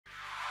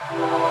Hey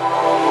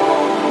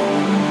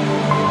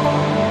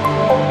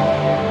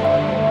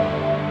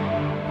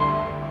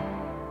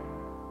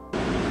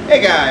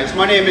guys,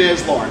 my name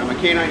is Lauren. I'm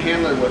a canine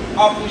handler with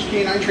Off-Leash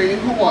Canine Training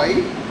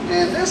Hawaii,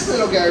 and this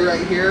little guy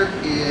right here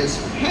is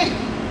Hank,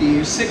 the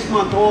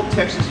 6-month-old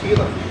Texas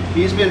Heeler.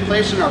 He's been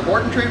placed in our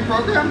board and train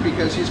program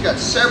because he's got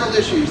several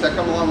issues that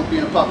come along with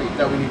being a puppy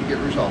that we need to get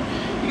resolved.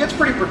 He gets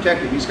pretty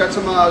protective. He's got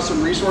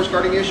some resource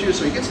guarding issues,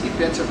 so he gets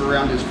defensive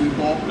around his food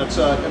bowl. That's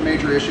a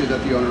major issue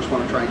that the owners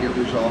want to try and get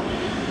resolved.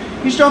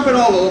 He's jumping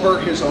all over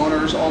his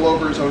owners, all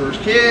over his owners'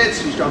 kids.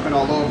 He's jumping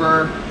all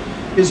over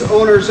his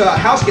owner's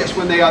house guests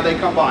when they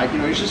come by. You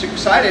know, he's just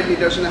excited and he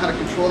doesn't know how to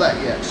control that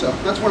yet. So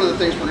that's one of the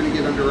things we're going to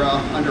get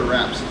under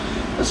wraps.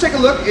 Let's take a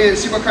look and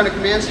see what kind of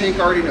commands Hank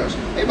already knows.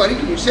 Hey buddy,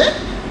 can you sit?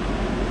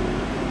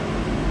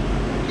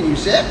 Can you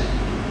sit?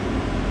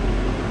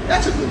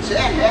 That's a good sit.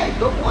 Hey,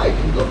 good boy,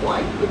 good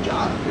boy. Good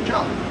job, good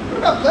job. What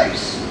about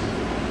place?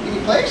 Can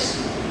you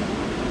place?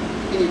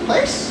 Can you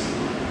place?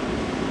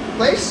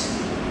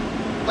 Place?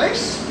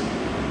 Place?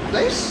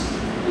 Place?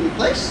 Can you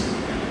place?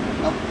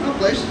 No, no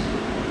place.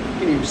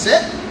 Can you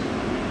sit?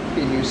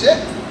 Can you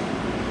sit?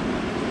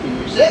 Can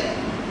you sit?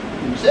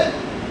 Can you sit?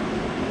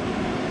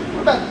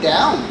 What about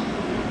down?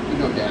 You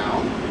go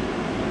down,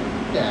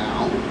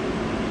 down,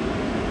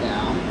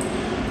 down.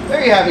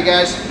 There you have it,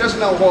 guys. He doesn't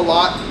know a whole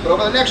lot, but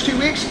over the next 2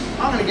 weeks,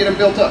 I'm going to get him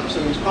built up.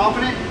 So he's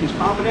confident, and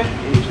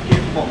he's a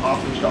capable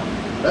off-leash dog.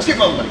 Let's get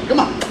going, buddy. Come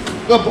on.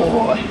 Good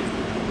boy.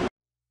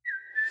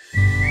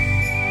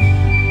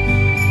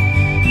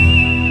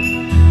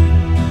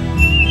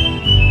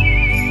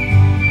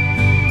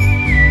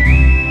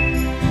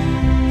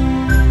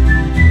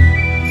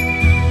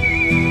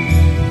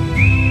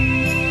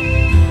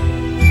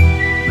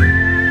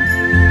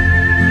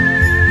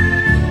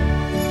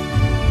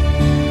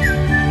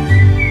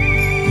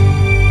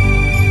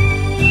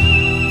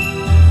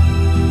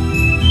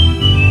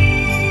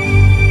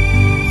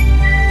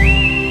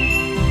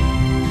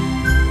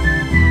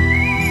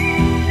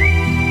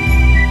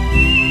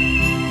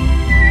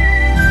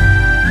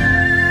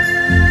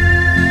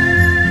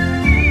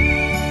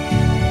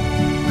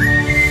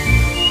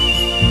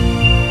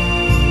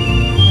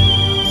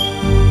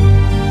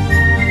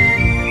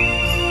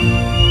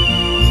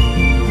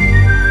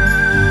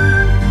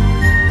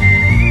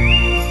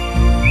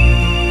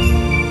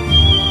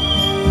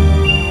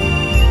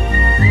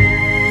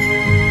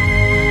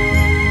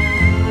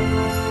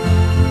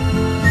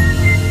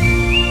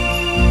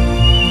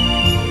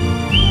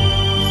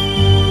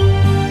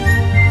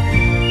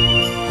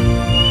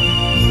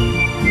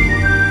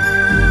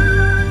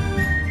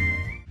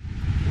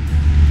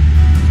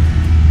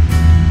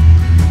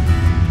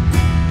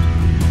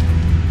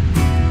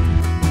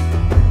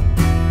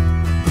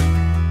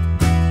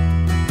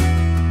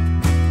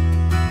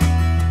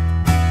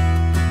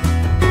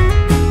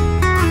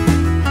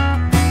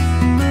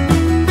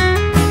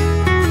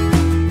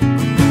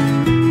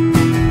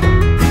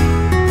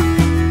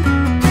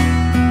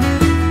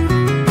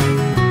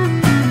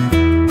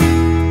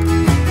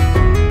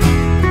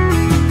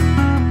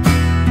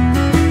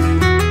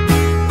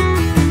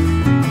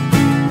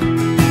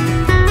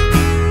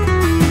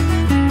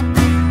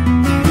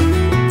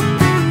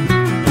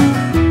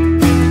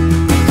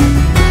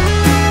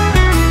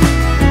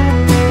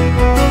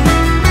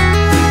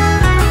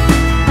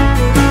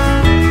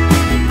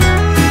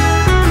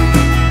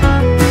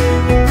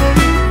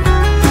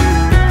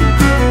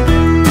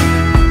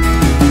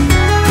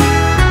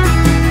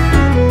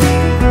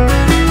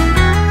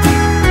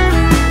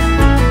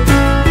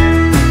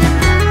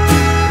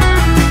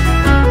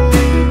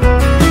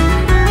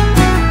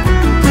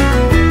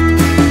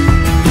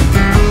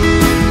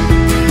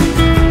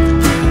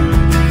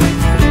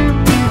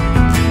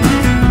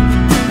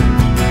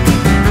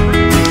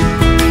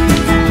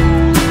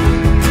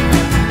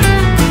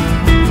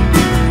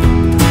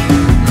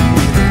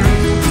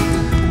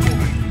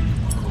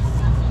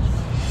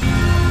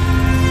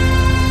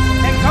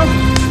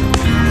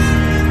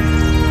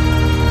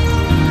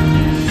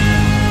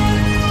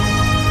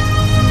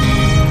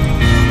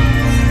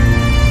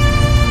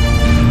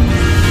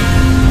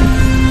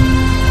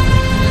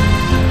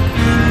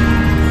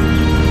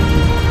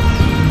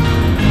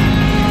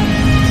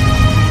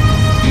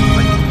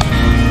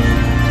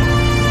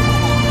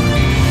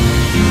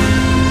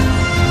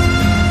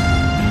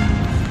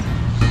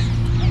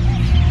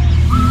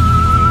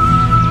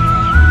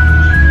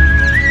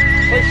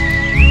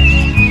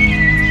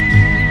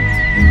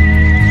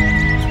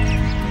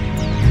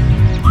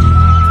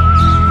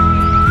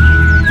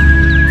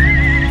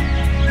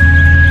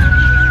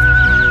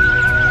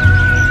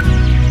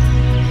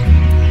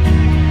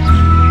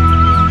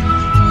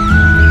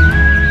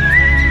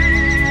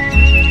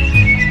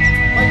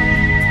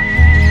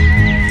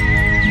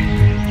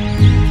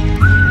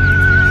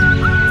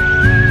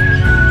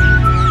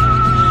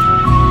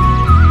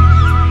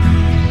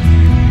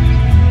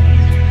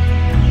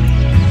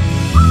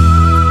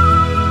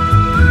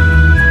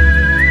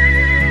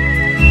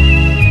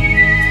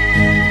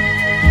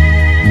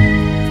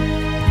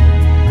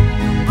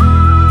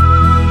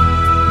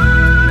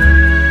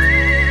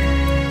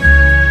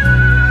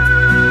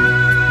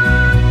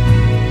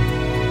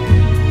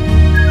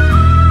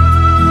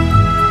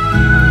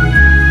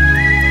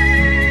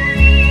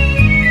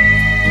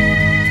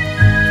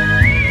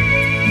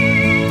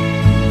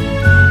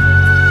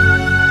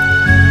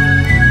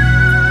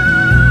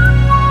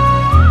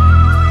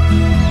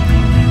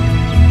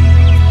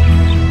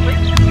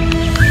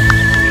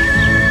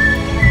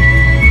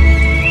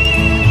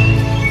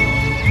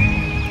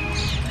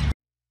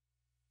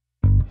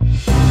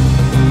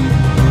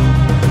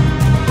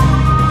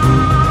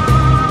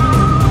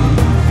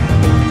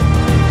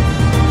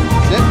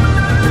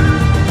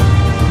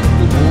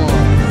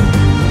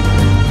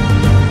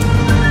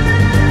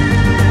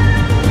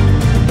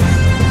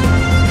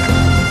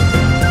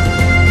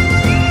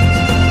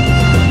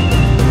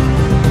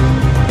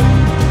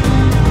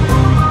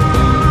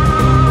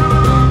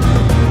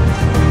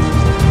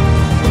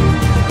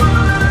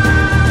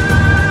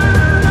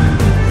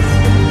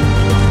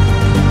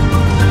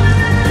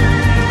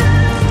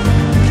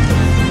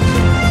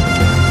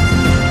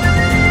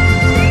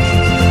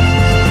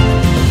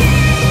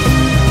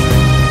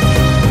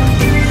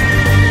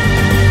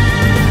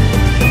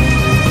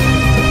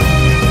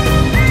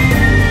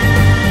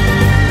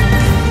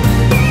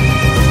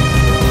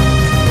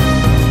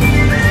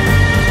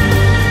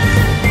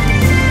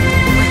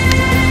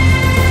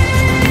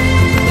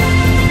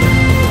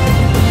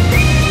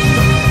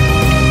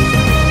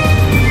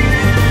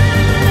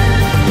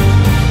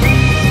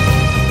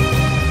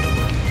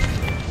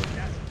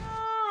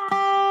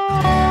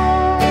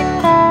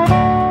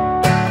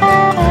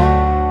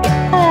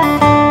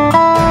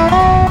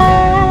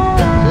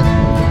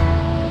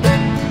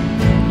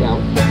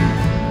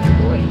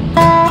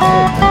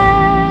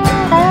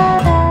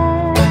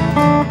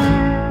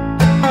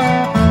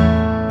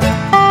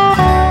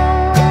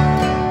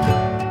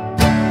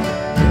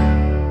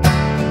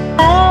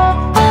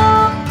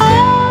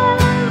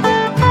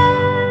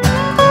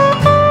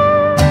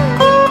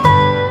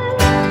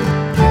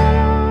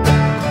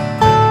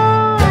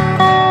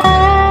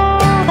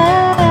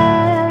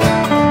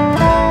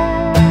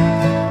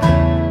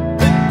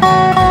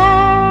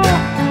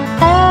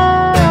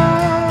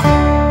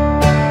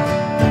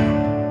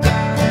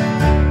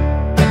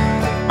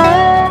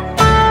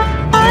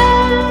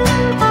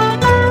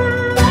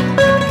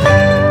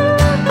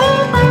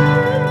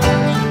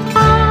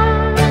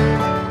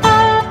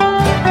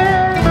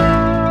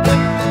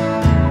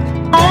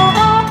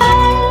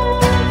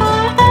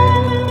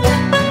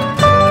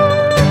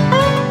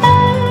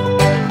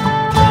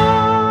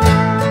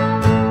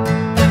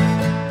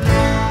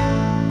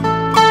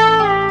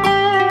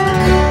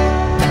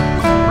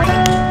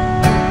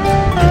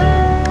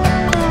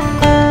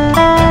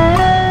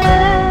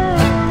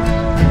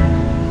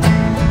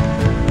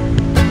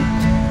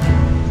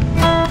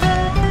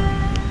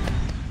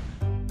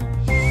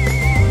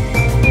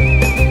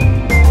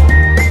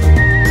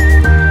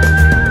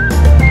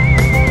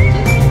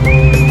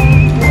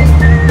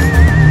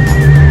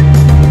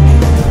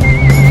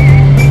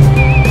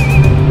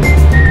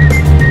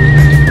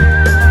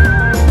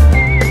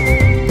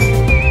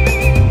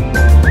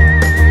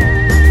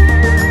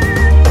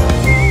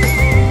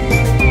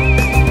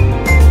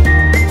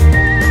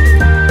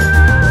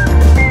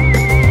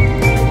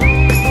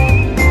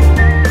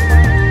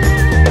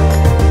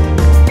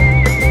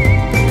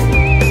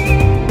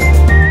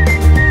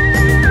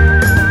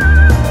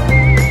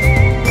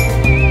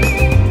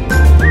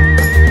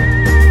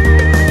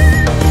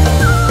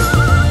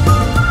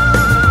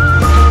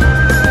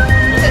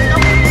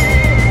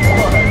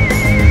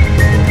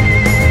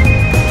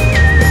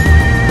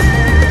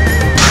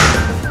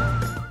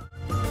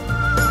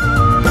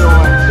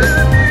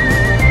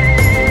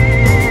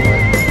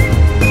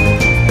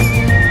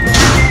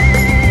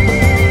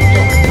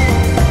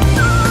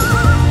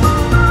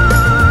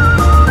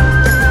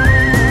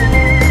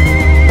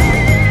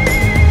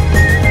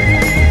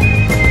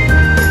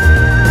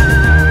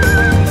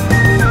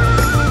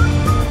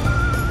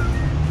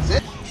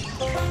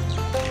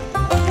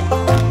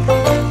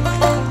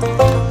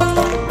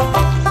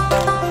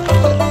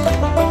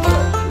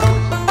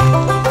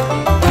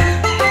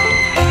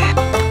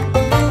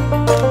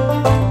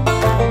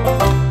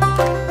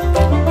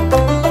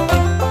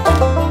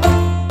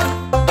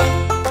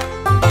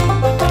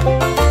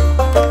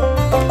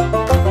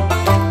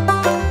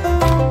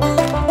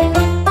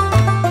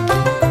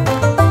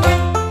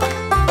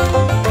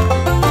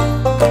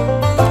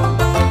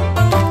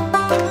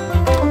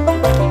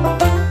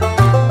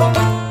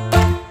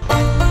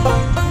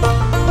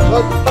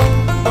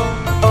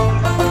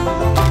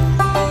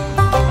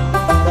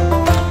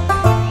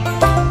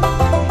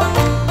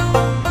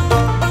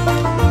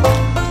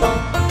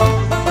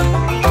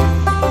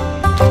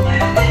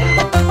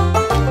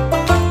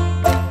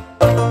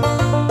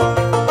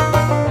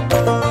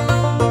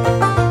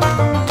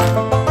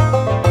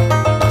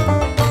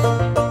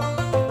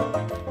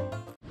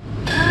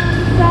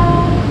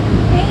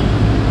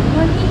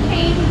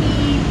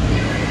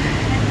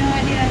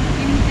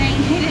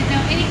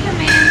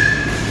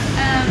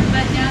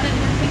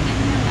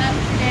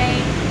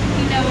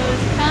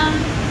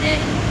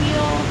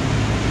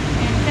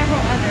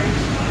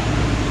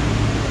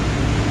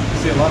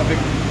 see a lot of big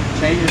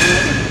changes in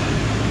it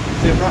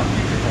and see it run.